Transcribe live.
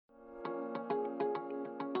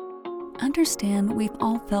Understand we've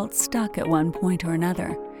all felt stuck at one point or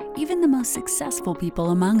another, even the most successful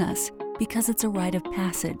people among us, because it's a rite of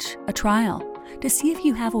passage, a trial, to see if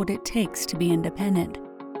you have what it takes to be independent.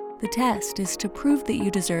 The test is to prove that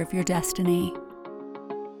you deserve your destiny.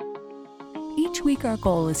 Each week our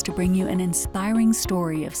goal is to bring you an inspiring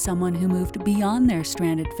story of someone who moved beyond their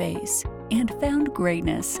stranded phase and found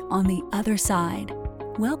greatness on the other side.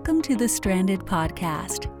 Welcome to the Stranded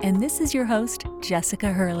Podcast, and this is your host,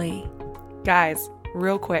 Jessica Hurley. Guys,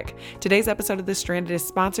 real quick, today's episode of The Stranded is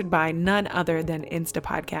sponsored by none other than Insta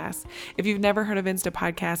Podcasts. If you've never heard of Insta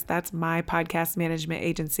Podcasts, that's my podcast management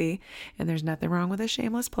agency. And there's nothing wrong with a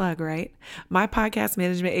shameless plug, right? My podcast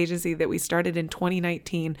management agency that we started in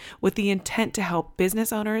 2019 with the intent to help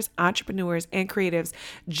business owners, entrepreneurs, and creatives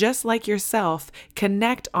just like yourself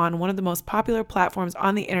connect on one of the most popular platforms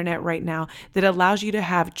on the internet right now that allows you to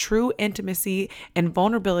have true intimacy and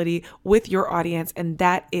vulnerability with your audience, and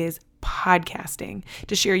that is podcasting,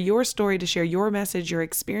 to share your story, to share your message, your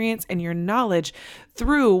experience, and your knowledge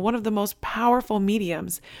through one of the most powerful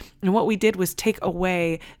mediums. And what we did was take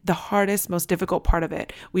away the hardest, most difficult part of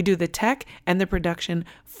it. We do the tech and the production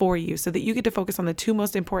for you so that you get to focus on the two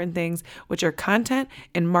most important things, which are content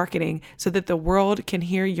and marketing, so that the world can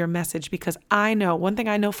hear your message. Because I know, one thing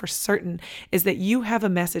I know for certain is that you have a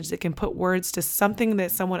message that can put words to something that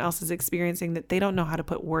someone else is experiencing that they don't know how to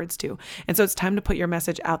put words to. And so it's time to put your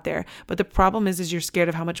message out there. But the problem is you're scared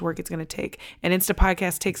of how much work it's going to take. And Insta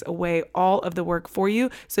Podcast takes away all of the work for you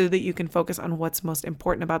so that you can focus on what's most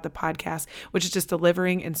important about the podcast, which is just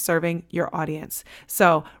delivering and serving your audience.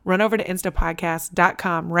 So run over to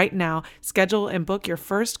instapodcast.com right now, schedule and book your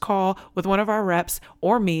first call with one of our reps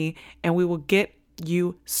or me, and we will get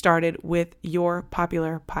you started with your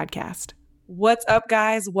popular podcast. What's up,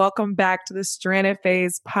 guys? Welcome back to the Stranded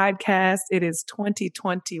Phase podcast. It is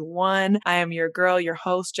 2021. I am your girl, your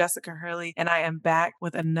host, Jessica Hurley, and I am back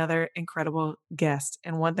with another incredible guest.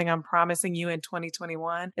 And one thing I'm promising you in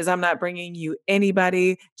 2021 is I'm not bringing you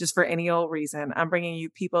anybody just for any old reason. I'm bringing you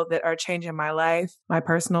people that are changing my life, my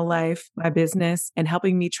personal life, my business, and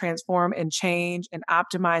helping me transform and change and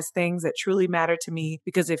optimize things that truly matter to me.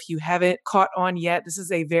 Because if you haven't caught on yet, this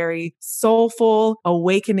is a very soulful,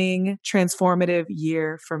 awakening, transformative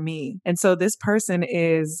year for me. And so this person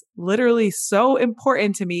is literally so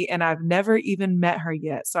important to me, and I've never even met her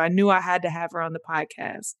yet. So I knew I had to have her on the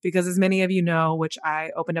podcast because, as many of you know, which I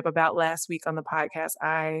opened up about last week on the podcast,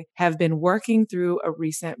 I have been working through a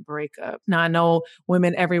recent breakup. Now, I know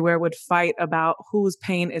women everywhere would fight about whose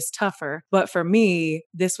pain is tougher, but for me,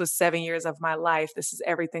 this was 7 years of my life. This is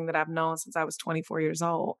everything that I've known since I was 24 years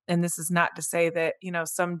old. And this is not to say that,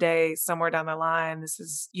 someday, somewhere down the line, this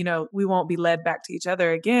is, we won't be led back to each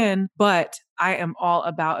other again, but I am all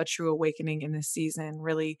about a true awakening in this season,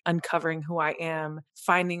 really uncovering who I am,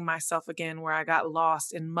 finding myself again where I got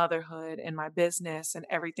lost in motherhood and my business and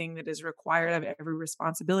everything that is required of every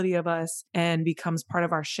responsibility of us and becomes part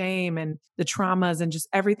of our shame and the traumas and just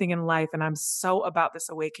everything in life. And I'm so about this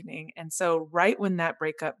awakening. And so right when that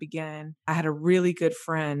breakup began, I had a really good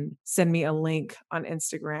friend send me a link on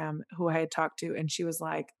Instagram who I had talked to. And she was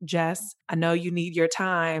like, Jess, I know you need your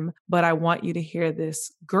time, but I want you to hear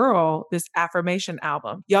this Affirmation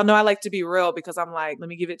album. Y'all know I like to be real because I'm like, let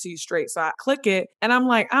me give it to you straight. So I click it and I'm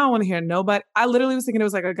like, I don't want to hear nobody. I literally was thinking it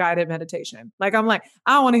was like a guided meditation. Like, I'm like,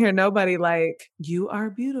 I don't want to hear nobody like, you are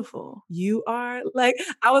beautiful. You are like,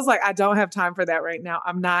 I was like, I don't have time for that right now.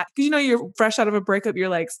 I'm not, because you're fresh out of a breakup. You're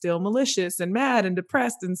like still malicious and mad and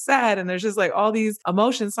depressed and sad. And there's just like all these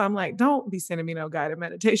emotions. So I'm like, don't be sending me no guided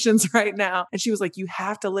meditations right now. And she was like, you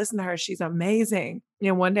have to listen to her. She's amazing.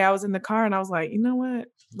 And one day I was in the car and I was like, you know what?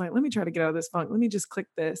 Like, let me try to get out of this funk. Let me just click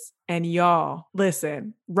this. And y'all,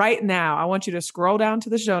 listen, right now, I want you to scroll down to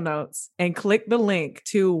the show notes and click the link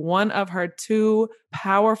to one of her two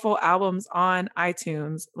powerful albums on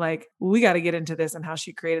iTunes. Like, we got to get into this and how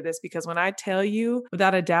she created this, because when I tell you,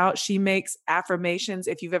 without a doubt, she makes affirmations.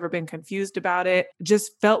 If you've ever been confused about it,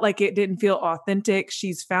 just felt like it didn't feel authentic.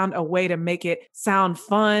 She's found a way to make it sound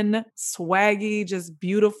fun, swaggy, just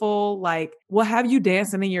beautiful. Like, we'll have you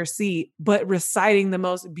dancing in your seat, but reciting the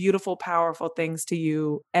most beautiful, powerful things to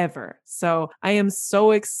you ever. So I am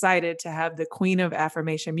so excited to have the queen of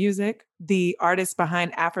affirmation music, the artist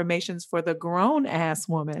behind Affirmations for the Grown Ass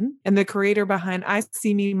Woman, and the creator behind I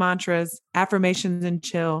See Me Mantras, Affirmations and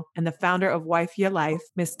Chill, and the founder of Wife Your Life,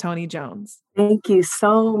 Miss Toni Jones. Thank you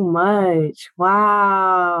so much.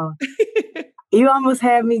 Wow. You almost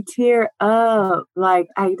had me tear up. Like,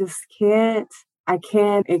 I just can't I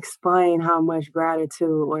can't explain how much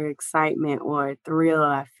gratitude or excitement or thrill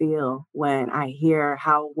I feel when I hear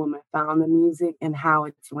how a woman found the music and how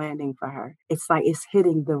it's landing for her. It's like it's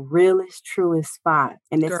hitting the realest, truest spot.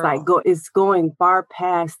 And it's like Girl. it's going far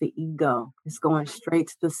past the ego. It's going straight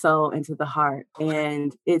to the soul and to the heart.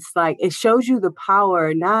 And it's like it shows you the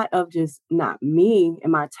power not of just not me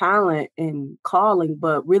and my talent and calling,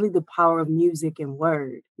 but really the power of music and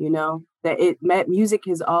word, that music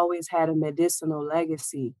has always had a medicinal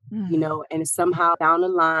legacy, Mm. and somehow down the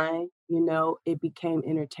line, it became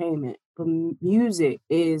entertainment. But music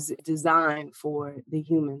is designed for the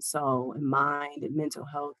human soul and mind and mental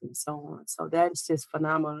health and so on. So that's just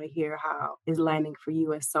phenomenal to hear how it's landing for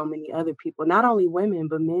you as so many other people, not only women,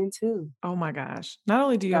 but men too. Oh my gosh. Not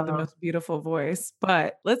only do you have the So, most beautiful voice,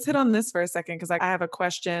 but let's hit on this for a second because I have a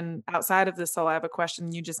question outside of the soul. I have a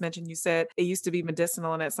question. You just mentioned you said it used to be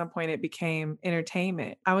medicinal and at some point it became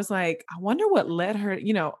entertainment. I was like, I wonder what led her,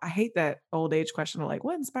 I hate that old age question of like,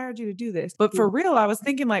 what inspired you to do this? But for real, I was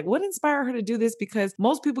thinking like, what inspired her to do this? Because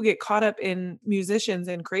most people get caught up in musicians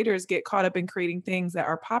and creators get caught up in creating things that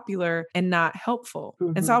are popular and not helpful.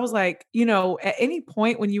 And so I mhm. was like, at any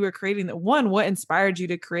point when you were creating that, one, what inspired you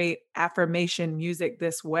to create affirmation music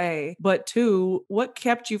this way? But two, what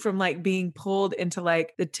kept you from like being pulled into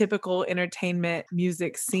like the typical entertainment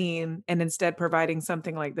music scene and instead providing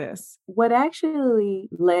something like this? What actually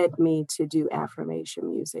led me to do affirmation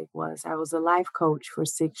music was I was a life coach for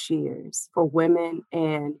 6 years for women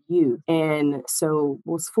and youth. And so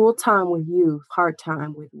was full time with youth, part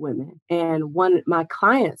time with women. And one my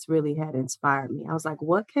clients really had inspired me. I was like,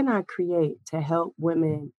 what can I create to help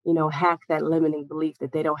women, hack that limiting belief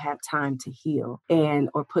that they don't have time to heal and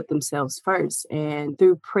or put themselves first. And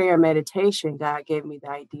through prayer meditation, God gave me the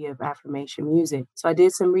idea of affirmation music. So I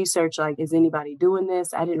did some research like, is anybody doing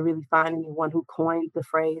this? I didn't really find anyone who coined the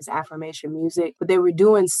phrase affirmation music, but they were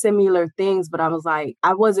doing similar things. But I was like,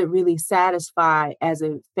 I wasn't really satisfied as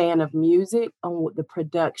a fan of music on the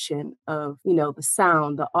production of, the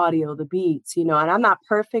sound, the audio, the beats, and I'm not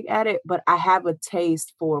perfect at it, but I have a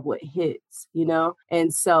taste for what hits.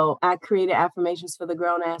 And so I created affirmations for the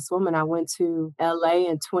grown ass woman. I went to LA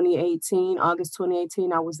in 2018, August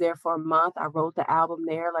 2018. I was there for a month. I wrote the album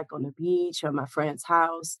there, like on the beach or my friend's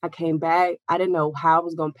house. I came back. I didn't know how I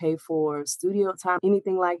was going to pay for studio time,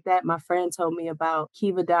 anything like that. My friend told me about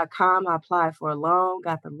Kiva.com. I applied for a loan,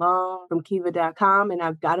 got the loan from Kiva.com, and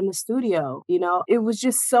I got in the studio. It was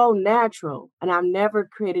just so natural. And I've never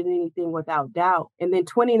created anything without doubt. And then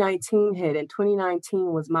 2019 hit, and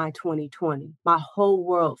 2019 was my 2020. My whole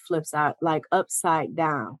world flips out like upside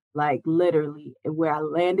down. Like literally where I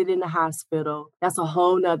landed in the hospital. That's a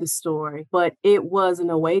whole nother story. But it was an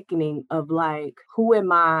awakening of like, who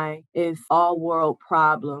am I if all world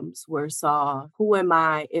problems were solved? Who am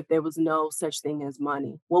I if there was no such thing as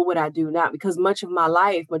money? What would I do now? Because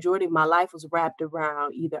majority of my life was wrapped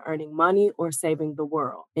around either earning money or saving the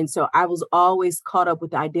world. And so I was always caught up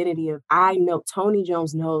with the identity of, I know Toni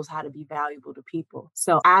Jones knows how to be valuable to people.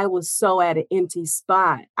 So I was so at an empty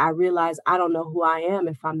spot. I realized I don't know who I am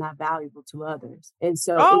if I'm not valuable to others. And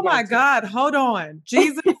so Oh it my got to God, hold on.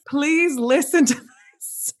 Jesus, please listen to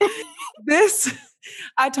this. This,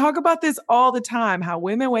 I talk about this all the time, how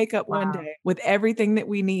women wake up one wow. day with everything that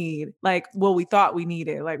we need. Like, well, we thought we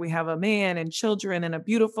needed. Like we have a man and children and a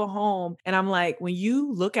beautiful home. And I'm like, when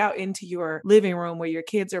you look out into your living room where your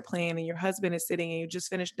kids are playing and your husband is sitting and you just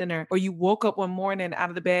finished dinner, or you woke up one morning out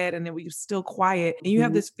of the bed and then you're still quiet and you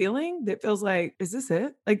have Mhm. this feeling that feels like, is this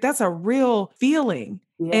it? Like that's a real feeling.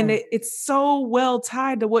 And Yeah. it's so well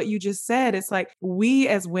tied to what you just said. It's like we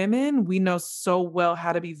as women, we know so well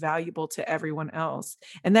how to be valuable to everyone else.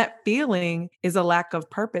 And that feeling is a lack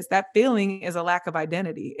of purpose. That feeling is a lack of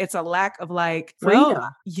identity. It's a lack of like, well, Freedom.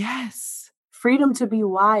 yes. Freedom to be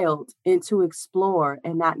wild and to explore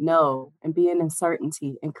and not know and be in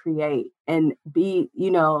uncertainty and create and be,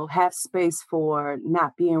 have space for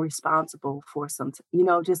not being responsible for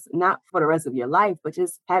just not for the rest of your life, but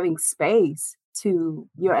just having space to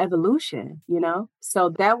your evolution.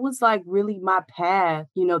 So that was like really my path,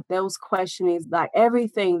 those questionings, like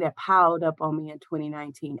everything that piled up on me in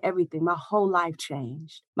 2019, everything, my whole life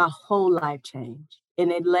changed. My whole life changed.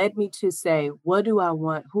 And it led me to say, what do I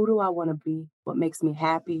want? Who do I want to be? What makes me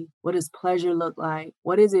happy? What does pleasure look like?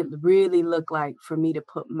 What does it really look like for me to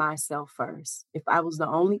put myself first? If I was the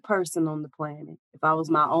only person on the planet, if I was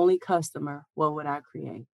my only customer, what would I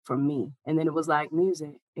create for me? And then it was like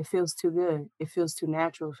music. It feels too good. It feels too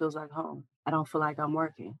natural. It feels like home. I don't feel like I'm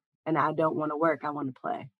working. And I don't want to work. I want to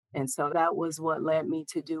play. And so that was what led me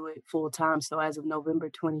to do it full time. So as of November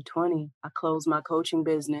 2020, I closed my coaching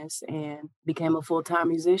business and became a full-time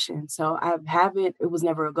musician. So I haven't, it was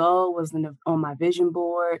never a goal, wasn't on my vision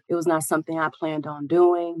board. It was not something I planned on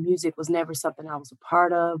doing. Music was never something I was a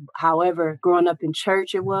part of. However, growing up in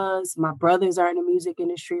church, it was. My brothers are in the music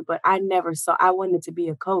industry, but I never saw, I wanted to be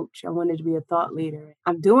a coach. I wanted to be a thought leader.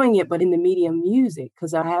 I'm doing it, but in the medium music,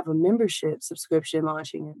 because I have a membership subscription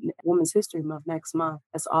launching Women's History Month next month.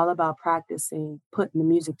 That's all about practicing, putting the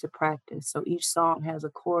music to practice. So each song has a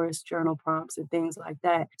chorus, journal prompts, and things like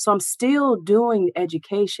that. So I'm still doing the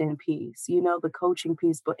education piece, the coaching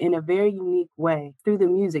piece, but in a very unique way through the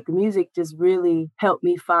music. The music just really helped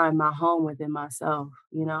me find my home within myself,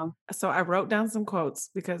 So I wrote down some quotes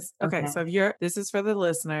because, okay, so this is for the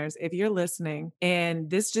listeners. If you're listening and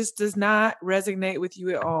this just does not resonate with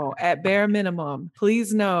you at all, at bare minimum,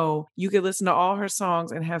 please know you could listen to all her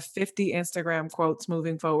songs and have 50 Instagram quotes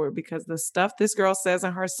moving forward, because the stuff this girl says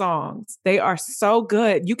in her songs, they are so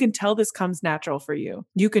good. You can tell this comes natural for you.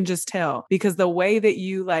 You can just tell, because the way that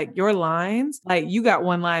you, like, your lines, like, you got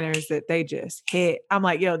one-liners that they just hit. I'm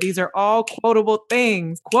like, yo, these are all quotable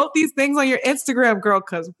things. Quote these things on your Instagram, girl,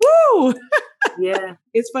 because woo! Yeah.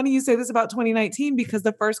 It's funny you say this about 2019, because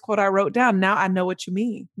the first quote I wrote down, now I know what you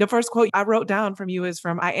mean. The first quote I wrote down from you is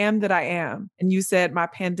from I Am That I Am. And you said, my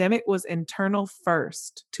pandemic was internal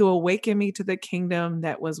first to awaken me to the kingdom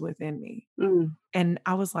that was within me. And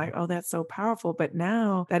I was like, oh, that's so powerful. But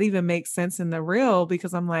now that even makes sense in the real,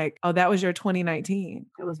 because I'm like, oh, that was your 2019.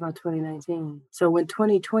 It was my 2019. So when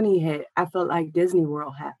 2020 hit, I felt like Disney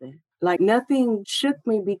World happened. Like nothing shook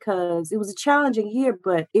me, because it was a challenging year,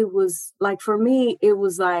 but it was like, for me, it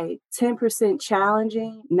was like 10%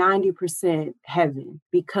 challenging, 90% heaven,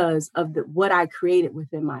 because of what I created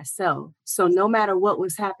within myself. So no matter what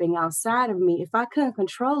was happening outside of me, if I couldn't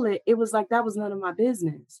control it, it was like that was none of my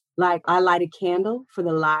business. Like, I light a candle for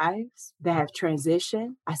the lives that have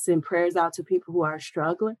transitioned. I send prayers out to people who are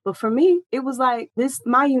struggling. But for me, it was like, this,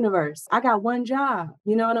 my universe. I got one job.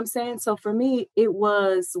 You know what I'm saying? So for me, it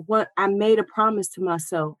was what I made a promise to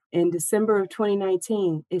myself in December of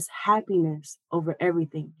 2019 is happiness over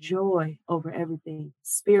everything, joy over everything,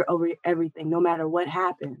 spirit over everything, no matter what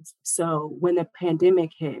happens. So when the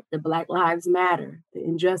pandemic hit, the Black Lives Matter, the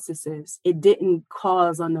injustices, it didn't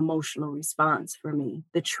cause an emotional response for me.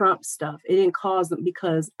 The Trump stuff, it didn't cause them,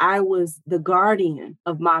 because I was the guardian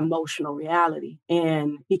of my emotional reality.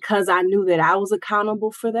 And because I knew that I was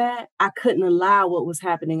accountable for that, I couldn't allow what was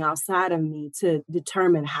happening outside of me to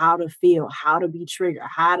determine how to feel, how to be triggered,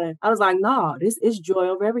 I was like, no, this is joy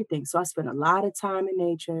over everything. So I spent a lot of time in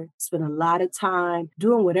nature, spent a lot of time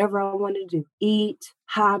doing whatever I wanted to do, eat,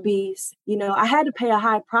 hobbies. I had to pay a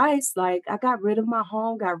high price. Like, I got rid of my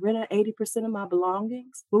home, got rid of 80% of my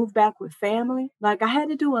belongings, moved back with family. Like, I had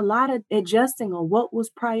to do a lot of adjusting on what was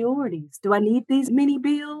priorities. Do I need these many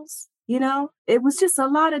bills? It was just a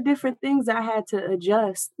lot of different things I had to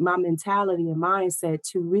adjust my mentality and mindset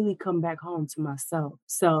to really come back home to myself.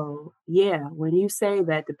 So yeah, when you say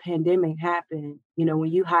that the pandemic happened,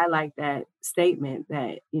 when you highlight that statement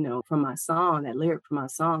that, from my song, that lyric from my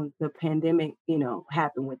song, the pandemic,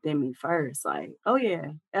 happened within me first. Like, oh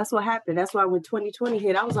yeah, that's what happened. That's why when 2020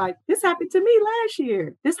 hit, I was like, this happened to me last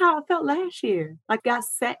year. This is how I felt last year. Like, I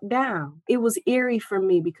sat down. It was eerie for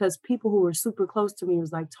me, because people who were super close to me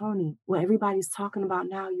was like, Toni, what everybody's talking about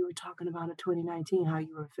now, you were talking about in 2019, how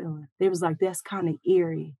you were feeling. They was like, that's kind of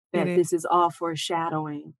eerie that this is all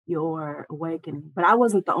foreshadowing your awakening. But I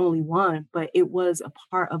wasn't the only one, but it was a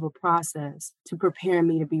part of a process to prepare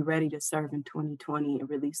me to be ready to serve in 2020 and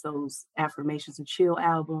release those Affirmations and Chill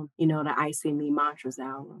album, the I See Me Mantras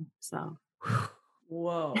album. So.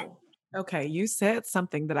 Whoa. Okay, you said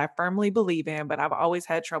something that I firmly believe in, but I've always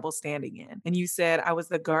had trouble standing in. And you said I was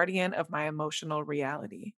the guardian of my emotional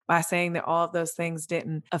reality, by saying that all of those things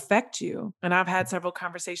didn't affect you. And I've had several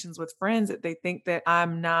conversations with friends that they think that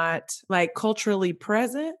I'm not, like, culturally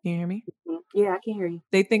present. Can you hear me? Yeah, I can hear you.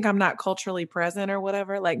 They think I'm not culturally present or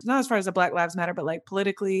whatever, like, not as far as the Black Lives Matter, but like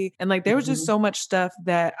politically. And like, there was just so much stuff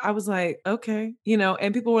that I was like, okay,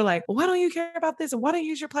 and people were like, well, why don't you care about this? And why don't you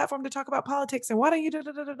use your platform to talk about politics? And why don't you da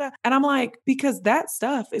da da da da? And I'm like, because that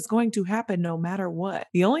stuff is going to happen no matter what.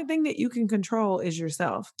 The only thing that you can control is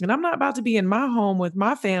yourself. And I'm not about to be in my home with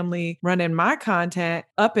my family, running my content,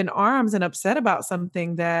 up in arms and upset about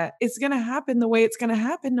something that it's going to happen the way it's going to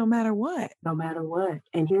happen no matter what. No matter what.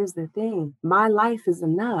 And here's the thing. my life is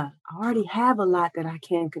enough. I already have a lot that I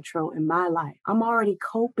can control in my life. I'm already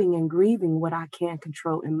coping and grieving what I can't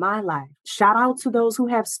control in my life. Shout out to those who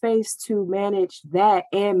have space to manage that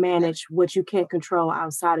and manage what you can't control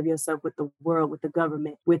outside of yourself, with the world, with the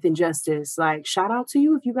government, with injustice. Like, shout out to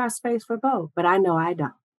you if you got space for both. But I know I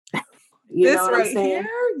don't. You know This what I'm right saying? here?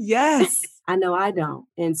 Yes. I know I don't.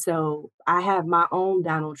 And so I have my own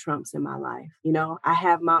Donald Trumps in my life. You know, I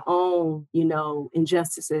have my own,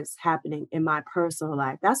 injustices happening in my personal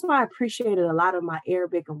life. That's why I appreciated a lot of my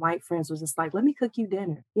Arabic and white friends was just like, let me cook you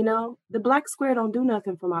dinner. You know, the black square don't do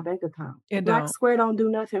nothing for my bank account. The It black don't. square don't do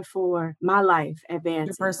nothing for my life Your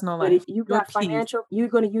advancing. personal But life. if you Your got peace. financial, you're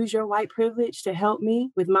going to use your white privilege to help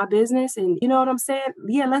me with my business. And you know what I'm saying?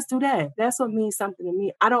 Yeah, let's do that. That's what means something to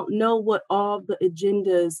me. I don't know what all the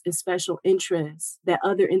agendas and special interests that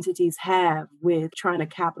other entities have with trying to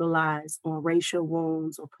capitalize on racial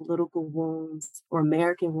wounds or political wounds or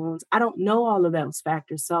American wounds. I don't know all of those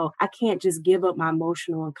factors. So I can't just give up my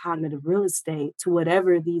emotional and cognitive real estate to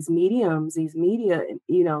whatever these mediums, these media,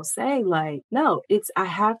 say. Like, no, it's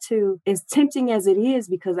tempting as it is,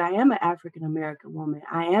 because I am an African American woman.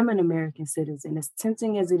 I am an American citizen. As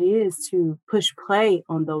tempting as it is to push play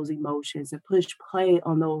on those emotions and push play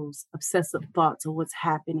on those obsessive thoughts of what's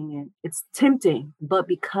happening. And it's tempting, but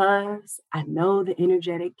because I know the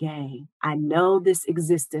energetic game, I know this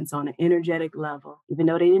existence on an energetic level, even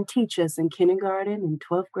though they didn't teach us in kindergarten, in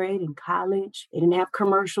 12th grade, in college, they didn't have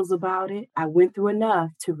commercials about it. I went through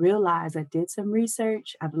enough to realize I did some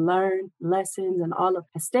research. I've learned lessons and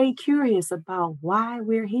I stayed curious about why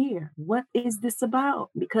we're here. What is this about?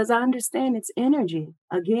 Because I understand it's energy.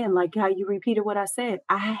 Again, like how you repeated what I said,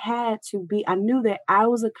 I knew that I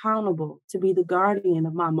was accountable to be the guardian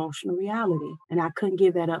of my emotional reality. And I couldn't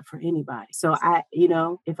give that up for anybody. So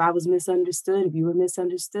if I was misunderstood, if you were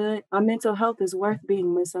misunderstood, my mental health is worth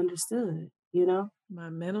being misunderstood, My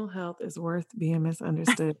mental health is worth being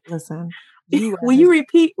misunderstood. Listen, Will you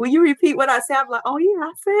repeat what I said? I'm like, oh yeah,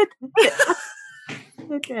 I said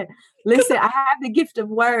okay. Listen, I have the gift of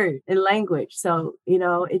word and language. So,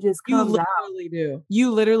 it just You comes out. literally do.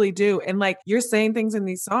 You literally do. And like, you're saying things in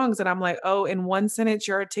these songs that I'm like, oh, in one sentence,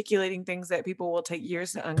 you're articulating things that people will take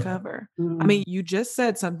years to uncover. I mean, you just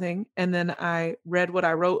said something, and then I read what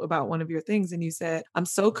I wrote about one of your things, and you said, I'm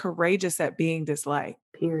so courageous at being disliked.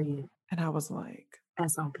 Period. And I was like,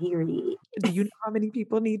 That's on period. do you know how many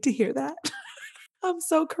people need to hear that? I'm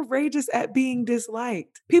so courageous at being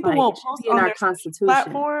disliked. People Like, won't it should post be in on our their social Constitution.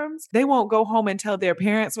 platforms. They won't go home and tell their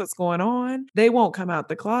parents what's going on. They won't come out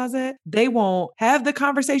the closet. They won't have the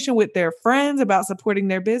conversation with their friends about supporting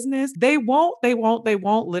their business. They won't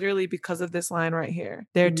literally because of this line right here.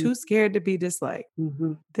 They're too scared to be disliked.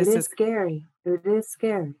 It is scary. It is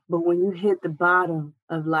scary. But when you hit the bottom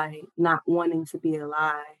of like not wanting to be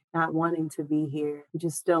alive, not wanting to be here, you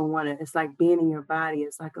just don't want to. It's like being in your body.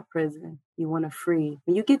 It's like a prison. You want to free.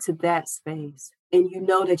 When you get to that space and you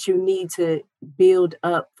know that you need to build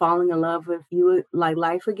up falling in love with you like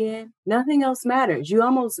life again, nothing else matters. You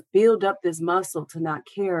almost build up this muscle to not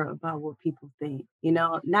care about what people think.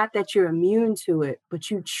 Not that you're immune to it, but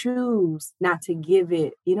you choose not to give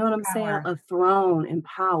it, you know what I'm saying? A throne and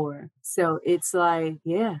power. So it's like,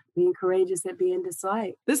 yeah, being courageous at being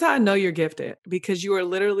disliked. This is how I know you're gifted, because you are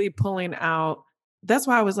literally pulling out. That's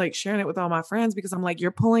why I was like sharing it with all my friends, because I'm like,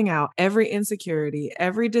 you're pulling out every insecurity,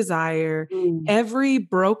 every desire, every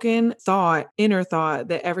broken thought, inner thought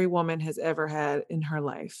that every woman has ever had in her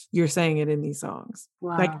life. You're saying it in these songs.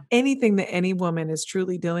 Wow. Like anything that any woman is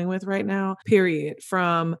truly dealing with right now, period,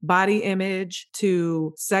 from body image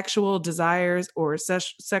to sexual desires or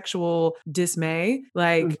sexual dismay,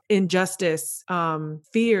 like injustice,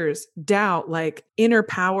 fears, doubt, like inner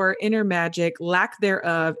power, inner magic, lack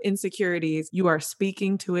thereof, insecurities. You are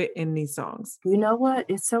speaking to it in these songs. You know what?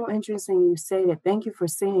 It's so interesting you say that. Thank you for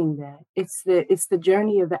saying that. It's the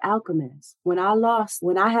journey of the alchemist. When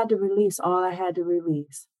I had to release all I had to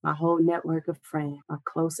release, my whole network of friends, my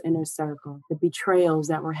close inner circle, the betrayals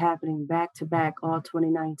that were happening back to back all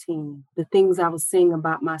 2019, the things I was seeing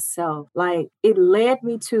about myself, like it led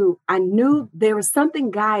me to, I knew there was something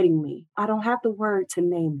guiding me. I don't have the word to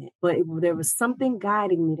name it, but there was something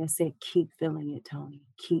guiding me that said, keep feeling it, Toni.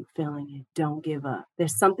 Keep feeling it. Don't give up.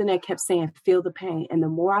 There's something that kept saying, feel the pain. And the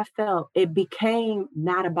more I felt, it became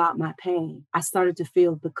not about my pain. I started to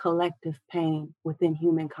feel the collective pain within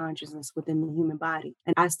human consciousness, within the human body.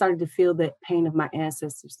 And I started to feel the pain of my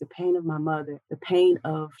ancestors, the pain of my mother, the pain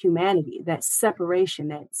of humanity, that separation,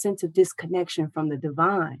 that sense of disconnection from the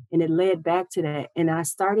divine. And it led back to that. And I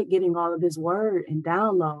started getting all of this word and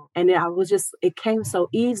download. And it came so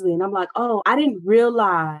easily. And I'm like, oh, I didn't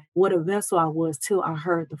realize what a vessel I was till I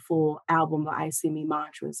heard the full album of I See Me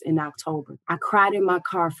Mantras in October. I cried in my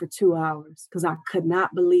car for 2 hours because I could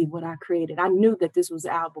not believe what I created. I knew that this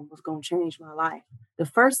album was going to change my life. The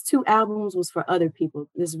first 2 albums was for other people.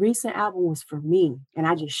 This recent album was for me. And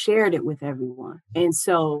I just shared it with everyone. And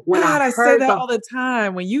so when God, I I say heard that all the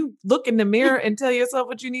time. When you look in the mirror and tell yourself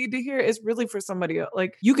what you need to hear, it's really for somebody else.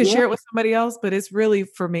 Like you can share it with somebody else, but it's really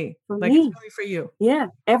for me. For like me. It's really for you. Yeah.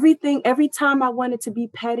 Every time I wanted to be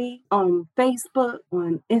petty on Facebook,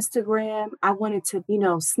 on Instagram, I wanted to,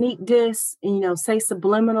 sneak diss and, say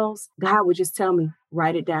subliminals. God would just tell me,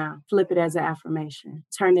 write it down, flip it as an affirmation,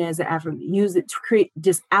 turn it as an affirmation, use it to create,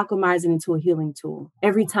 just alchemize it into a healing tool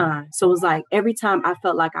every time. So it was like every time I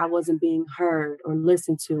felt like I wasn't being heard or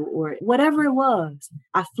listened to or whatever it was,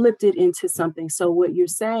 I flipped it into something. So what you're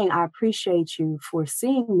saying, I appreciate you for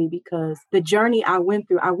seeing me because the journey I went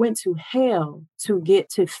through, I went to hell to get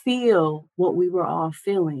to feel what we were all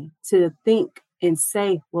feeling, to think and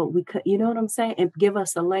say what we could, you know what I'm saying? And give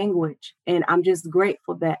us a language. And I'm just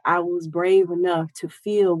grateful that I was brave enough to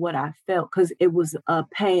feel what I felt because it was a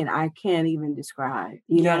pain I can't even describe.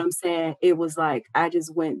 You know what I'm saying? It was like I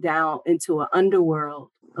just went down into an underworld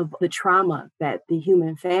of the trauma that the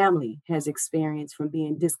human family has experienced from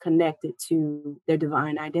being disconnected to their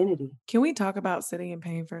divine identity. Can we talk about sitting in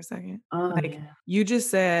pain for a second? Oh, You just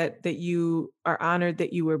said that you are honored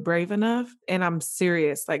that you were brave enough. And I'm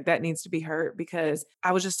serious. Like that needs to be heard because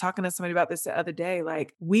I was just talking to somebody about this the other day.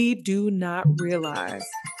 Like we do not realize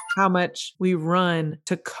how much we run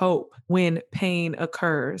to cope when pain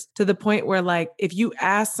occurs to the point where like, if you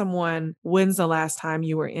ask someone, when's the last time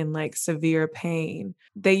you were in like severe pain,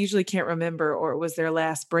 they usually can't remember or it was their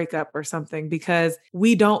last breakup or something because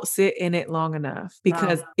we don't sit in it long enough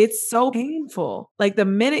because it's so painful. Like the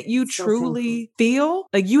minute you truly feel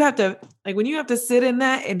like you have to, like when you have to sit in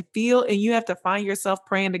that and feel and you have to find yourself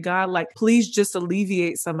praying to God, like, please just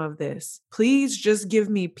alleviate some of this. Please just give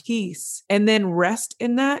me peace and then rest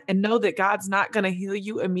in that and know that God's not going to heal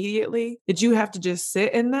you immediately, that you have to just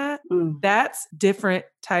sit in that. That's different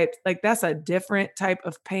type. Like that's a different type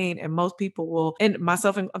of pain. And most people will, and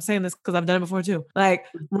myself, and I'm saying this because I've done it before too, like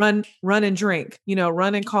run and drink,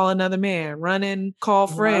 run and call another man, run and call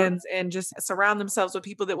friends and just surround themselves with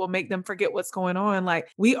people that will make them forget what's going on. Like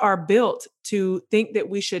we are built to think that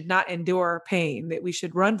we should not endure pain, that we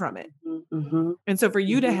should run from it. And so for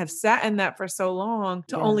you to have sat in that for so long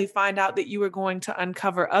to only find out that you were going to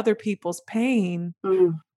uncover other people's pain,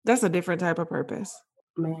 that's a different type of purpose.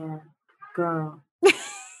 Man, girl.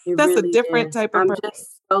 That's really a different type of I'm purpose.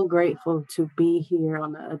 just so grateful to be here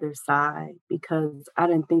on the other side because I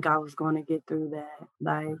didn't think I was going to get through that.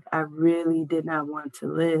 Like, I really did not want to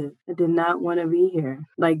live. I did not want to be here.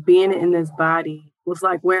 Like, being in this body was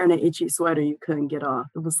like wearing an itchy sweater you couldn't get off.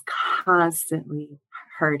 It was constantly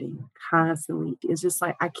hurting, constantly. It's just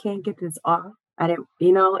like, I can't get this off. I didn't,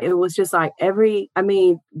 it was just like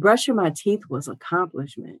brushing my teeth was an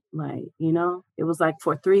accomplishment. Like, it was like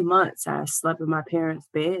for 3 months, I slept in my parents'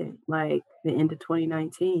 bed, like the end of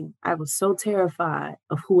 2019. I was so terrified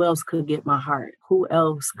of who else could get my heart, who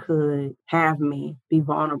else could have me be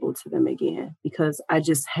vulnerable to them again, because I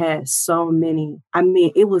just had so many,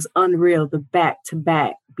 it was unreal, the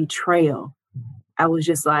back-to-back betrayal. I was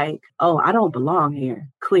just like, oh, I don't belong here.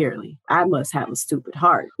 Clearly, I must have a stupid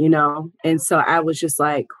heart, And so I was just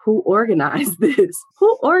like, who organized this?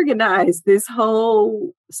 Who organized this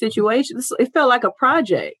whole situation? It felt like a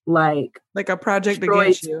project, like a project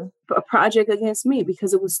against you. A project against me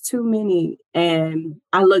because it was too many. And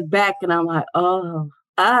I look back and I'm like, oh,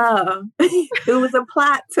 it was a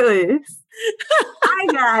plot twist. I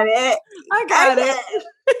got it. I got it.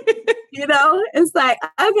 It's like,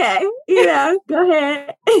 okay, go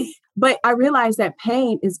ahead. But I realized that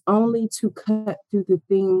pain is only to cut through the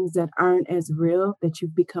things that aren't as real that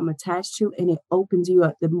you've become attached to. And it opens you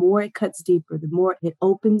up. The more it cuts deeper, the more it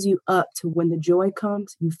opens you up to when the joy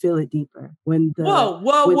comes, you feel it deeper.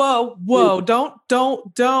 Whoa.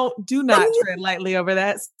 Do not tread lightly over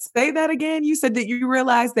that. Say that again. You said that you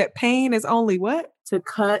realize that pain is only what? To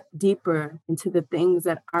cut deeper into the things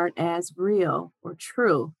that aren't as real or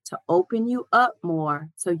true, to open you up more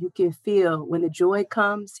so you can feel when the joy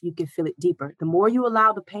comes, you can feel it deeper. The more you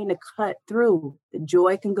allow the pain to cut through, The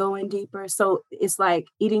joy can go in deeper. So it's like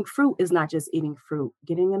eating fruit is not just eating fruit.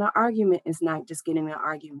 Getting in an argument is not just getting in an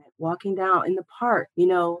argument. Walking down in the park,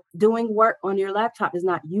 doing work on your laptop is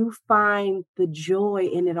not. You find the joy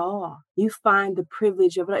in it all. You find the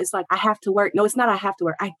privilege of it. It's like, I have to work. No, it's not I have to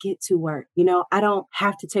work. I get to work. I don't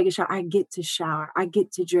have to take a shower. I get to shower. I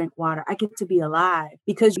get to drink water. I get to be alive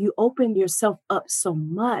because you open yourself up so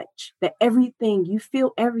much that you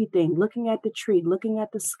feel everything, looking at the tree, looking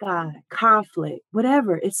at the sky, conflict,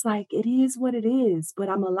 whatever. It's like, it is what it is, but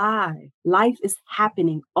I'm alive. Life is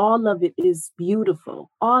happening. All of it is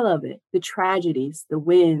beautiful. All of it. The tragedies, the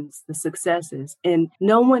wins, the successes. And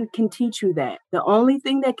no one can teach you that. The only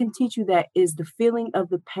thing that can teach you that is the feeling of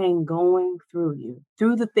the pain going through you,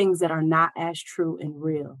 through the things that are not as true and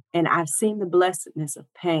real. And I've seen the blessedness of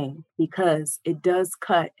pain because it does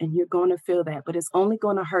cut and you're going to feel that, but it's only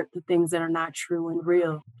going to hurt the things that are not true and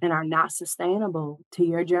real and are not sustainable to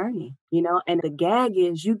your journey. And the gag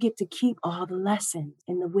is you get to keep all the lessons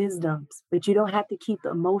and the wisdoms, but you don't have to keep the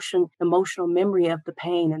emotional memory of the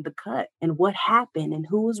pain and the cut and what happened and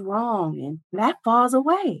who was wrong. And that falls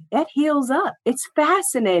away. That heals up. It's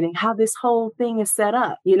fascinating how this whole thing is set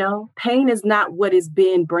up. Pain is not what is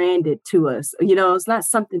being branded to us. It's not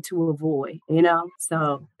something to avoid,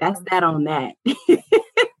 so that's that on that.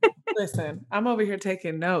 Listen, I'm over here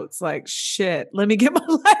taking notes like, shit, let me get my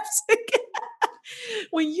life together.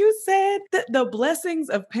 When you said that the blessings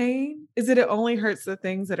of pain is that it only hurts the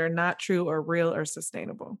things that are not true or real or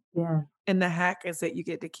sustainable. Yeah. And the hack is that you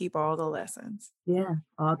get to keep all the lessons. Yeah,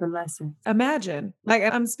 all the lessons. Imagine, like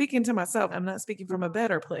I'm speaking to myself, I'm not speaking from a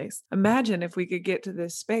better place. Imagine if we could get to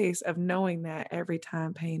this space of knowing that every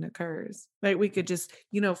time pain occurs, like we could just,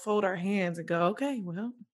 fold our hands and go, okay,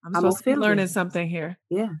 well, I'm supposed to be learning something here.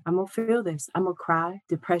 Yeah, I'm going to feel this. I'm going to cry.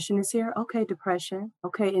 Depression is here. Okay, depression.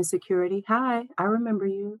 Okay, insecurity. Hi, I remember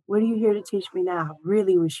you. What are you here to teach me now?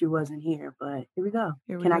 Really wish you wasn't here, but here we go.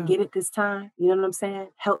 Can I get it this time? You know what I'm saying?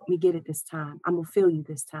 Help me get it this time. I'm going to feel you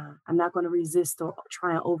this time. I'm not going to resist or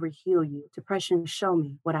try and overheal you. Depression, show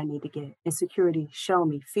me what I need to get. Insecurity, show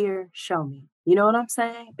me. Fear, show me. You know what I'm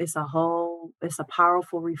saying? It's a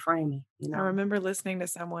powerful reframing. I remember listening to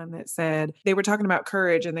someone that said they were talking about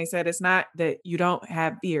courage and they said, it's not that you don't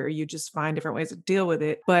have fear, you just find different ways to deal with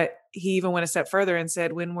it. But he even went a step further and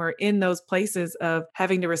said, when we're in those places of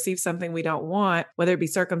having to receive something we don't want, whether it be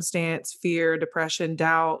circumstance, fear, depression,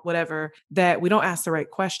 doubt, whatever, that we don't ask the right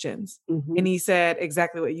questions. Mm-hmm. And he said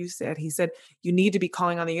exactly what you said. He said, you need to be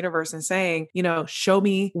calling on the universe and saying, show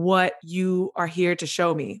me what you are here to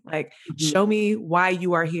show me. Like, show me why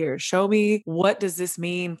you are here. Show me, what does this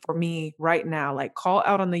mean for me right now? Like, call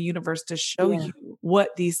out on the universe to show you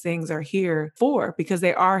what these things are here for, because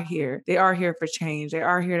they are here. They are here for change. They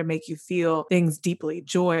are here to make you feel things deeply,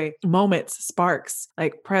 joy, moments, sparks,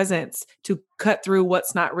 like presence, to cut through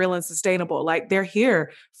what's not real and sustainable. Like, they're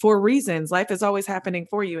here for reasons. Life is always happening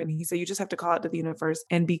for you. And he said, you just have to call it to the universe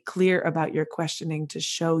and be clear about your questioning to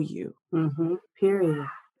show you. Mm-hmm. Period.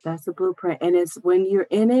 That's the blueprint. And it's when you're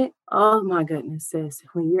in it, oh my goodness, sis,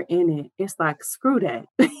 when you're in it, it's like, screw that.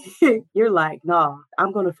 You're like, no,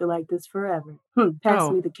 I'm going to feel like this forever. Pass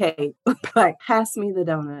me the cake. Like, pass me the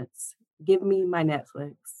donuts. Give me my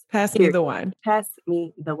Netflix. Pass me the wine. Pass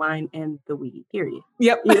me the wine and the weed, period.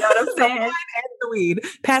 Yep. You know what I'm saying? The wine and the weed.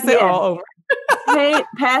 Pass it all over.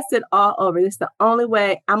 Pass it all over. This is the only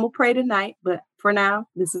way. I'm going to pray tonight, but for now,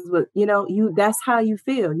 this is what, that's how you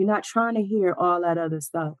feel. You're not trying to hear all that other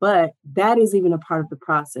stuff, but that is even a part of the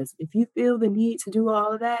process. If you feel the need to do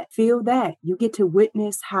all of that, feel that. You get to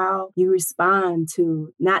witness how you respond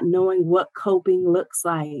to not knowing what coping looks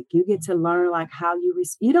like. You get to learn like how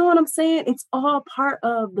you know what I'm saying? It's all part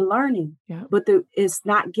of the learning, but it's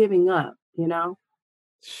not giving up,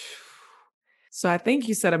 So I think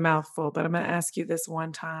you said a mouthful, but I'm going to ask you this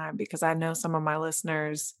one time, because I know some of my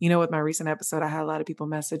listeners, with my recent episode, I had a lot of people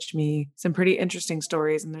message me some pretty interesting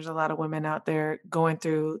stories. And there's a lot of women out there going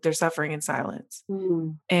through their suffering in silence.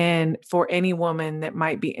 Mm. And for any woman that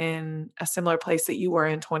might be in a similar place that you were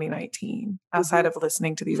in 2019, outside of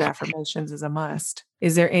listening to these affirmations is a must.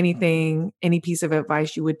 Is there any piece of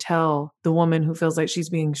advice you would tell the woman who feels like she's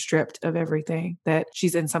being stripped of everything, that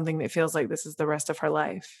she's in something that feels like this is the rest of her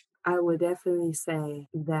life? I would definitely say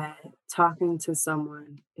that talking to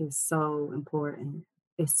someone is so important.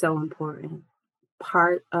 It's so important.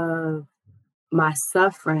 Part of my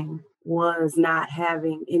suffering was not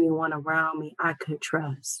having anyone around me I could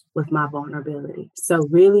trust with my vulnerability. So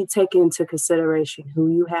really take into consideration who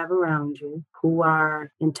you have around you, who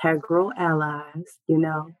are integral allies,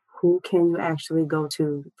 Who can you actually go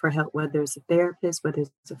to for help, whether it's a therapist, whether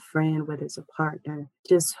it's a friend, whether it's a partner,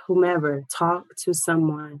 just whomever. Talk to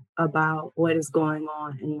someone about what is going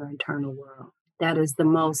on in your internal world. That is the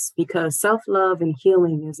most, because self-love and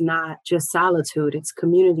healing is not just solitude, it's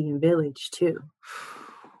community and village too.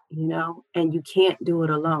 And you can't do it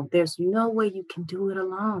alone. There's no way you can do it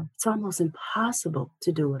alone. It's almost impossible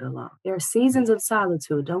to do it alone. There are seasons of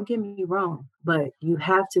solitude, don't get me wrong, but you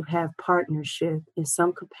have to have partnership in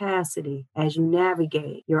some capacity as you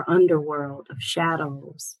navigate your underworld of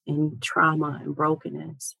shadows and trauma and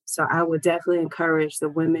brokenness. So I would definitely encourage the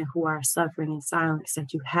women who are suffering in silence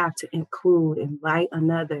that you have to include, invite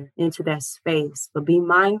another into that space, but be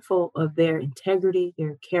mindful of their integrity,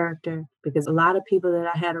 their character, because a lot of people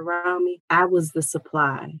that I had around me, I was the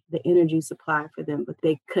supply, the energy supply for them, but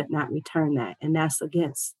they could not return that. And that's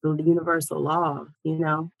against the universal law,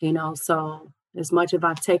 so as much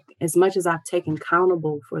as I've taken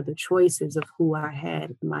accountable for the choices of who I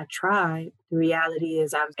had in my tribe, the reality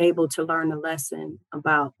is I was able to learn a lesson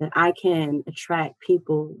about that I can attract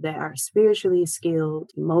people that are spiritually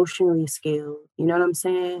skilled, emotionally skilled, you know what I'm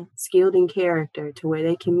saying? Skilled in character to where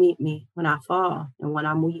they can meet me when I fall and when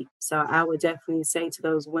I'm weak. So I would definitely say to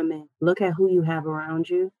those women, look at who you have around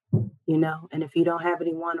you. And if you don't have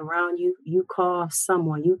anyone around you, you call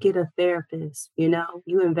someone, you get a therapist,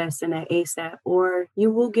 you invest in that ASAP, or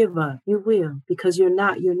you will give up. You will, because you're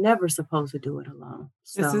never supposed to do it alone.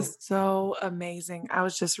 This is so amazing. I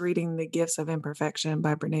was just reading The Gifts of Imperfection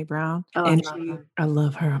by Brene Brown. And I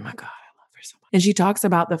love her. Oh my God. And she talks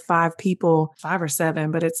about the 5 people, 5 or 7,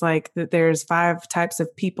 but it's like that there's 5 types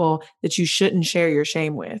of people that you shouldn't share your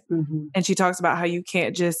shame with. Mm-hmm. And she talks about how you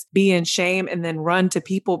can't just be in shame and then run to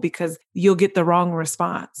people because you'll get the wrong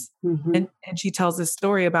response. Mm-hmm. And she tells this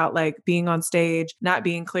story about like being on stage, not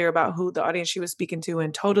being clear about who the audience she was speaking to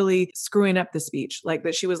and totally screwing up the speech. Like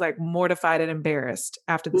that she was like mortified and embarrassed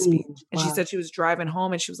after the speech. And she said she was driving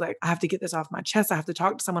home and she was like, I have to get this off my chest. I have to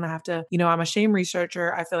talk to someone. I have to, I'm a shame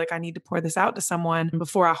researcher. I feel like I need to pour this out to someone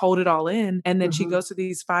before I hold it all in. And then she goes to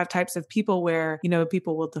these 5 types of people where,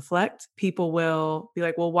 people will deflect. People will be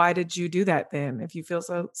like, well, why did you do that then? If you feel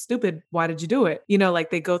so stupid, why did you do it?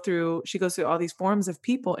 Like she goes through all these forms of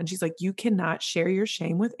people and she's like, you cannot share your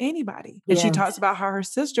shame with anybody. And she talks about how her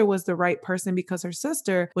sister was the right person because her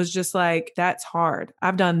sister was just like, that's hard.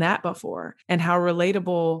 I've done that before. And how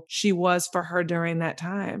relatable she was for her during that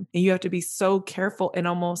time. And you have to be so careful and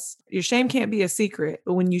almost your shame can't be a secret,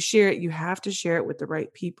 but when you share it, you have to share it with the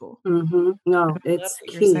right people. Mm-hmm. No, it's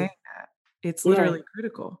key. You're saying that. It's literally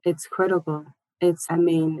critical. It's critical.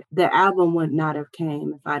 The album would not have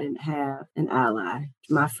came if I didn't have an ally.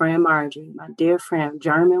 My friend Margie, my dear friend,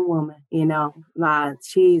 German woman,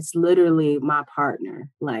 she's literally my partner,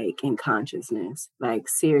 like in consciousness, like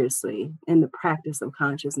seriously, in the practice of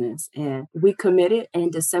consciousness. And we committed in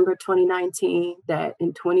December 2019 that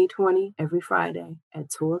in 2020, every Friday at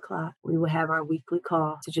 2:00, we would have our weekly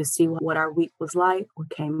call to just see what our week was like, what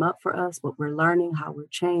came up for us, what we're learning, how we're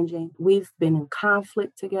changing. We've been in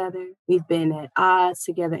conflict together. We've been at odds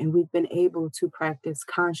together, and we've been able to practice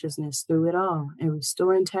consciousness through it all and restore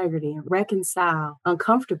integrity and reconcile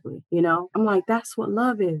uncomfortably. I'm like, that's what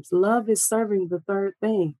love is. Love is serving the third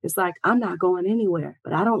thing. It's like, I'm not going anywhere,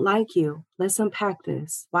 but I don't like you. Let's unpack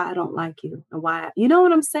this. Why I don't like you and why, you know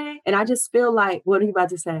what I'm saying? And I just feel like, what are you about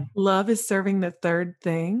to say? Love is serving the third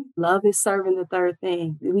thing. Love is serving the third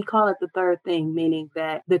thing. We call it the third thing, meaning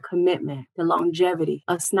that the commitment, the longevity,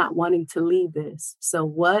 us not wanting to leave this. So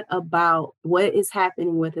what is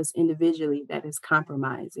happening with us individually that is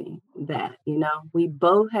compromising that? We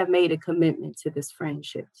both have made a commitment to this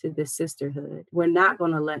friendship, to this sisterhood. We're not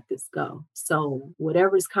going to let this go. So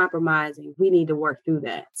whatever is compromising, we need to work through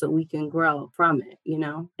that so we can grow from it,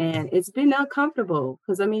 and it's been uncomfortable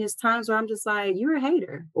because it's times where I'm just like, you're a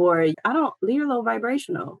hater, or you're low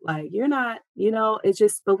vibrational. Like you're not, it's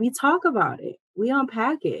just, but we talk about it. We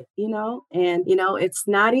unpack it, and, it's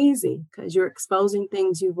not easy because you're exposing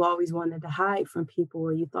things you've always wanted to hide from people,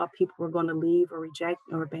 or you thought people were going to leave or reject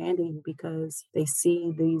or abandon you because they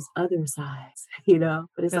see these other sides,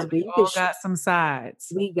 but it's like, we all got some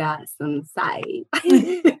sides. We got some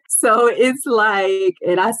sides. So it's like,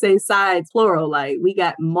 and I say sides plural, like we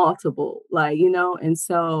got multiple, and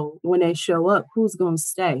so when they show up, who's going to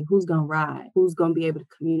stay? Who's going to ride? Who's going to be able to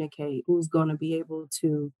communicate? Who's going to be able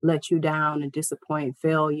to let you down and disappoint,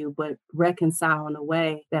 fail you, but reconcile in a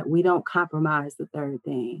way that we don't compromise the third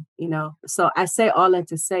thing, you know? So I say all that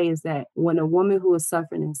to say is that when a woman who is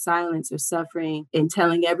suffering in silence or suffering and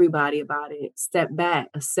telling everybody about it, step back,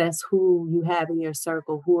 assess who you have in your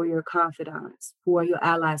circle, who are your confidants, who are your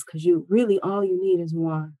allies, because you really, all you need is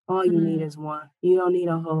one. All you need is one. You don't need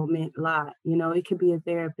a whole lot. You know, it could be a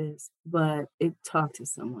therapist, but talk to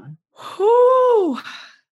someone. Whew.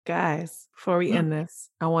 Guys, before we end this,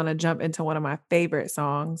 I want to jump into one of my favorite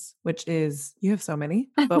songs, which is, you have so many,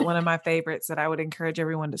 but one of my favorites that I would encourage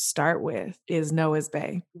everyone to start with is No is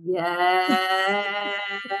Bae. Yes.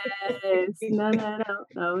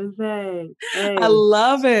 No is bae. Hey. I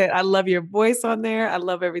love it. I love your voice on there. I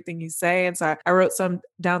love everything you say. And so I wrote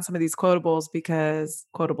down some of these quotables because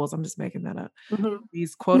I'm just making that up. Mm-hmm.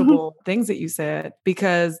 These quotable things that you said,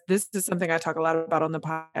 because this is something I talk a lot about on the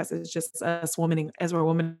podcast. It's just us as we're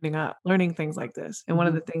womaning up, learning things like this. And one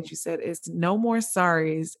of the things you said is no more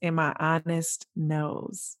sorries in my honest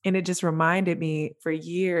no's. And it just reminded me, for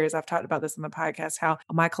years, I've talked about this on the podcast, how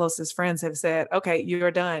my closest friends have said, okay,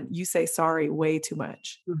 you're done. You say sorry way too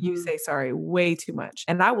much. You say sorry way too much.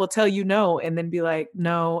 And I will tell you no, and then be like,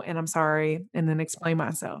 no, and I'm sorry, and then explain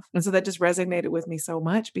myself. And so that just resonated with me so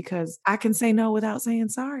much because I can say no without saying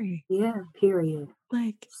sorry. Yeah, period.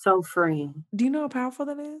 Like, so freeing. Do you know how powerful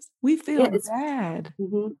that is? We feel bad.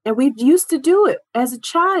 And we used to do it as a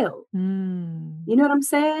child. You know what I'm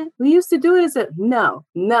saying? We used to do it as no,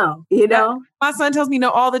 you know? My son tells me no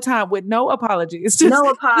all the time with no apologies. No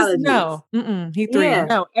apologies. Just no. He 3. Yeah.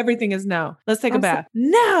 No, everything is no. Let's take a bath.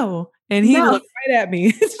 No. And he looked right at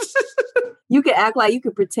me. You could act like you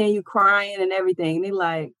could pretend you crying and everything. They're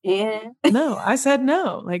like, No, I said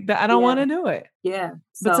no. Like, I don't want to do it. Yeah.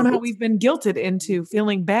 But somehow we've been guilted into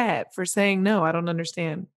feeling bad for saying no. I don't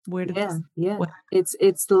understand. Where did this?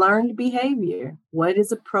 It's learned behavior. What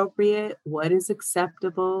is appropriate? What is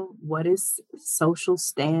acceptable? What is social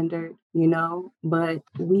standard? You know, but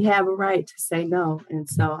we have a right to say no. And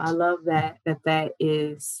so I love that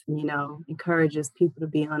is, you know, encourages people to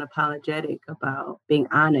be unapologetic about being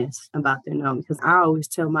honest about their no. Because I always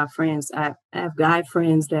tell my friends, I have guy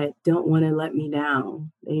friends that don't want to let me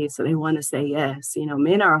down. So they want to say yes. You know,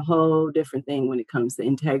 men are a whole different thing when it comes to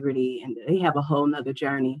integrity, and they have a whole nother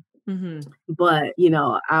journey. But, you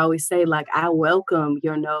know, I always say, like, I welcome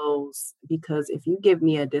your no's, because if you give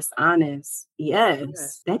me a dishonest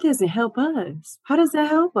yes, that doesn't help us. How does that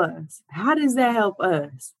help us? How does that help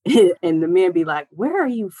us? And the men be like, where are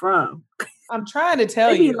you from? I'm trying to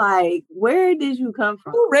tell you. They be like, where did you come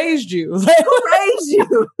from? Who raised you? Who raised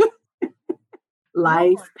you?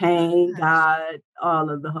 Life, pain, God, all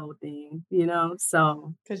of the whole thing, you know?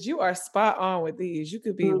 So. Because you are spot on with these. You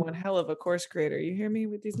could be one hell of a course creator. You hear me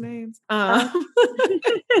with these names?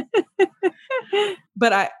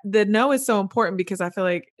 But the no is so important because I feel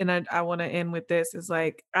like, and I want to end with this, is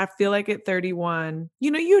like, I feel like at 31,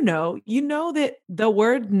 you know that the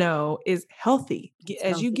word no is healthy.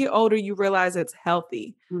 As you get older, you realize it's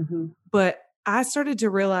healthy. But I started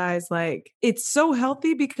to realize, like, it's so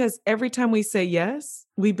healthy because every time we say yes,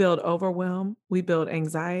 we build overwhelm, we build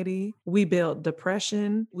anxiety, we build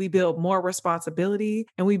depression, we build more responsibility,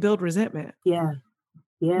 and we build resentment. Yeah.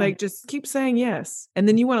 Like, just keep saying yes. And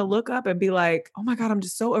then you want to look up and be like, oh my God, I'm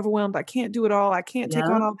just so overwhelmed. I can't do it all. I can't take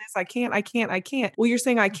on all this. I can't. Well, you're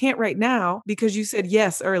saying I can't right now because you said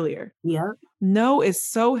yes earlier. Yep. No is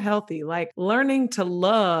so healthy. Like, learning to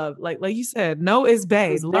love, like you said, no is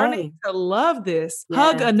bae. Learning to love this. Yes.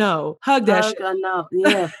 Hug a no. Hug that shit. Hug a no.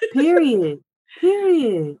 Yeah. Period.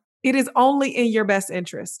 It is only in your best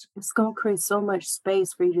interest. It's going to create so much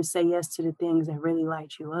space for you to say yes to the things that really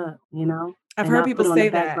light you up, you know? I've heard people say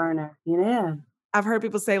that. Burner. Yeah. I've heard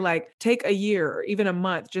people say, like, take a year or even a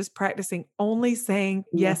month just practicing only saying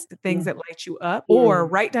yes to things that light you up, or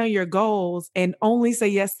write down your goals and only say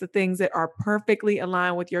yes to things that are perfectly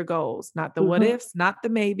aligned with your goals. Not the what ifs, not the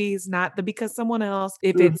maybes, not the because someone else.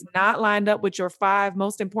 If it's not lined up with your 5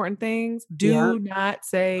 most important things, do not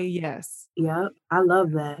say yes. Yep. I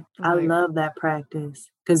love that. I love that practice.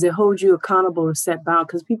 Because it holds you accountable to set boundaries.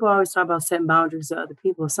 Because people always talk about setting boundaries with other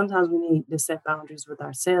people. Sometimes we need to set boundaries with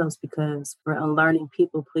ourselves because we're unlearning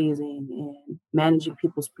people pleasing and managing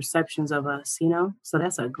people's perceptions of us, you know? So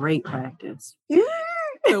that's a great practice.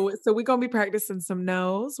 So we're going to be practicing some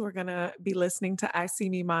no's. We're going to be listening to I See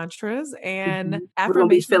Me mantras and We're going to be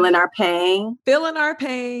affirmations. feeling our pain. Feeling our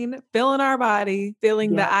pain, feeling our body,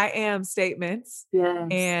 feeling the Yes. I am statements. Yes.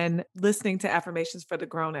 And listening to affirmations for the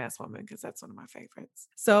grown-ass woman, because that's one of my favorites.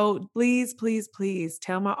 So please, please, please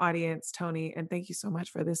tell my audience, Toni, and thank you so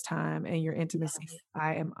much for this time and your intimacy. Yes.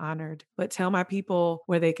 I am honored. But tell my people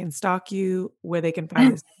where they can stalk you, where they can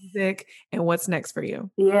find this music, and what's next for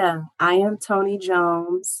you. Yeah, I am Toni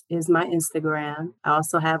Jones is my Instagram. I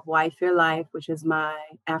also have Wife Your Life, which is my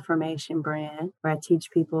affirmation brand, where I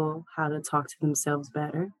teach people how to talk to themselves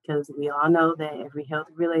better, because we all know that every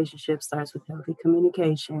healthy relationship starts with healthy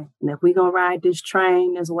communication. And if we're going to ride this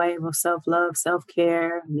train, this wave of self-love,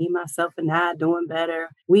 self-care, me, myself, and I doing better,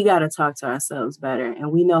 we got to talk to ourselves better.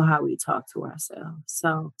 And we know how we talk to ourselves.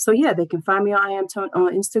 So yeah, they can find me on I am Toni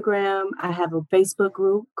on Instagram. I have a Facebook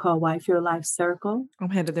group called Wife Your Life Circle. I'm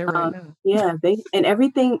headed there right now. Yeah, and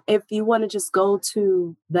everything. If you want to just go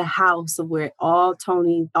to the house of where all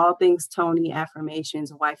things Toni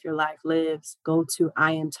affirmations, Wife Your Life lives, go to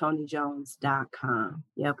IamToniJones.com.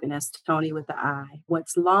 Yep, and that's Toni with the I.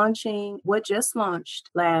 What just launched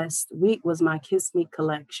last week was my Kiss Me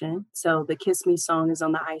collection. So the Kiss Me song is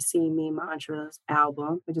on the I See Me Mantras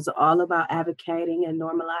album, which is all about advocating and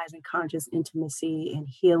normalizing conscious intimacy and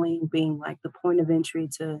healing being like the point of entry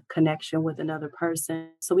to connection with another person.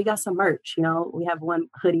 So we got some merch, we have one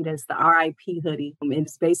hoodie that's the R.I.P hoodie. And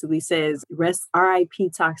it basically says, rest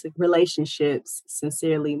R.I.P toxic relationships,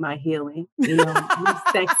 sincerely my healing. New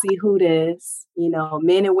sexy who this,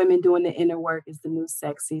 men and women doing the inner work is the new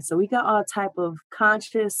sexy. So we got all type of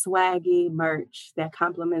conscious, swaggy merch that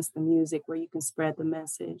complements the music where you can spread the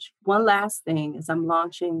message. One last thing is I'm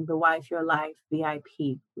launching the Wife Your Life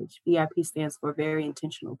VIP, which VIP stands for very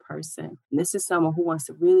intentional person. And this is someone who wants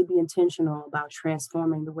to really be intentional about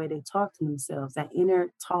transforming the way they talk to themselves, that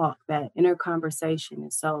inner talk, that inner conversation.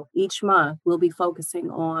 And so each month we'll be focusing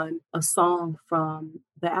on a song from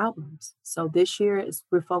the albums. So this year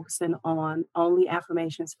we're focusing on only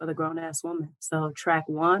affirmations for the grown-ass woman. So track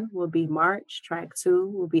 1 will be March, track 2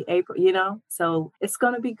 will be April, so it's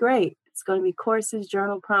going to be great. It's going to be courses,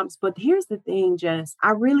 journal prompts. But here's the thing, Jess,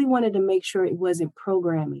 I really wanted to make sure it wasn't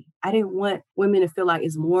programming. I didn't want women to feel like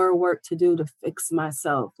it's more work to do to fix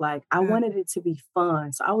myself. Like I wanted it to be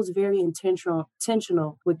fun. So I was very intentional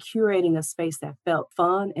with curating a space that felt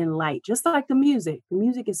fun and light, just like the music. The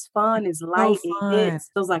music is fun, it's light, it hits.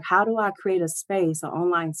 So it's like, how do I create a space, an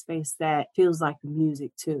online space that feels like the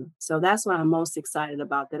music too? So that's what I'm most excited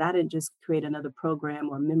about, that I didn't just create another program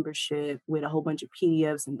or membership with a whole bunch of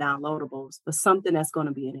PDFs and downloadables, but something that's going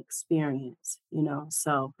to be an experience,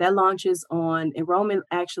 So that launches enrollment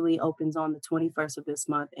actually opens on the 21st of this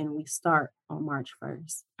month, and we start on March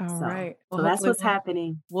 1st. All right. Well, so that's what's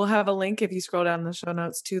happening. We'll have a link if you scroll down the show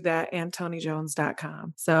notes to that and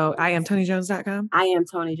ToniJones.com. So I am ToniJones.com. I am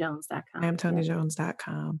ToniJones.com. I am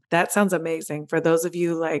ToniJones.com. That sounds amazing. For those of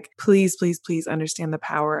you please, please, please understand the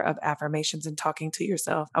power of affirmations and talking to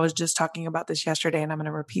yourself. I was just talking about this yesterday, and I'm going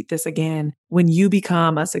to repeat this again. When you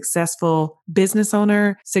become a successful business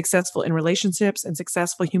owner, successful in relationships, and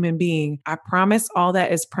successful human being, I promise all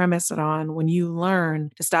that is premised on when you learn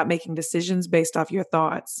to stop making decisions based off your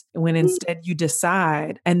thoughts, and when instead you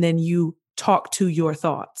decide and then you talk to your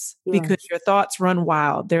thoughts, because your thoughts run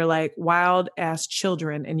wild. They're like wild ass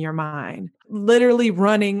children in your mind, literally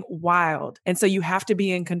running wild. And so you have to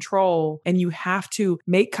be in control, and you have to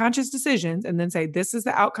make conscious decisions and then say, this is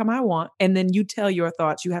the outcome I want. And then you tell your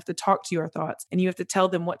thoughts, you have to talk to your thoughts, and you have to tell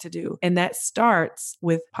them what to do. And that starts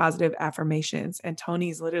with positive affirmations. And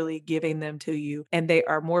Toni's literally giving them to you, and they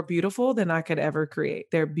are more beautiful than I could ever create.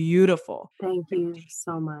 They're beautiful. Thank you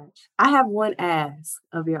so much. I have one ask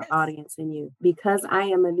of your audience and you. Because I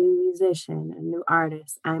am a new musician, a new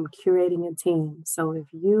artist, I'm curating a team. So if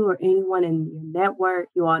you or anyone in your network,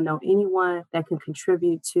 you all know anyone that can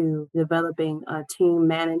contribute to developing a team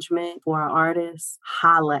management for our artists,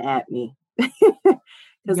 holla at me.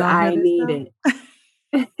 Because I need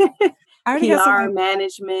it. PR,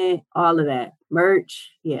 management, all of that.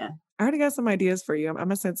 Merch, yeah. I already got some ideas for you. I'm going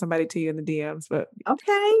to send somebody to you in the DMs, but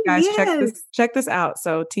okay, guys, check this out.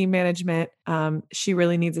 So team management, she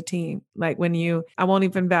really needs a team. Like I won't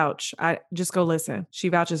even vouch. I just go listen. She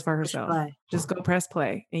vouches for herself. Just go press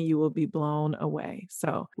play and you will be blown away.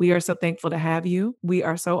 So we are so thankful to have you. We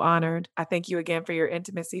are so honored. I thank you again for your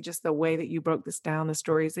intimacy, just the way that you broke this down, the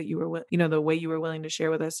stories that you were, the way you were willing to share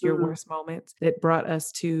with us your worst moments that brought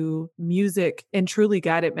us to music and truly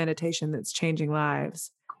guided meditation that's changing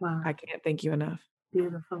lives. Wow. I can't thank you enough.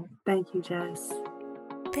 Beautiful. Thank you, Jess.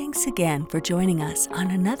 Thanks again for joining us on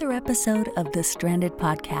another episode of the Stranded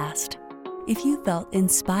Podcast. If you felt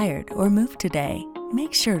inspired or moved today,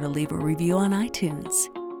 make sure to leave a review on iTunes.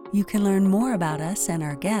 You can learn more about us and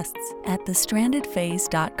our guests at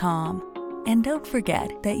thestrandedphase.com. And don't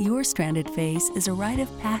forget that your stranded phase is a rite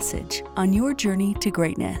of passage on your journey to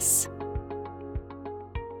greatness.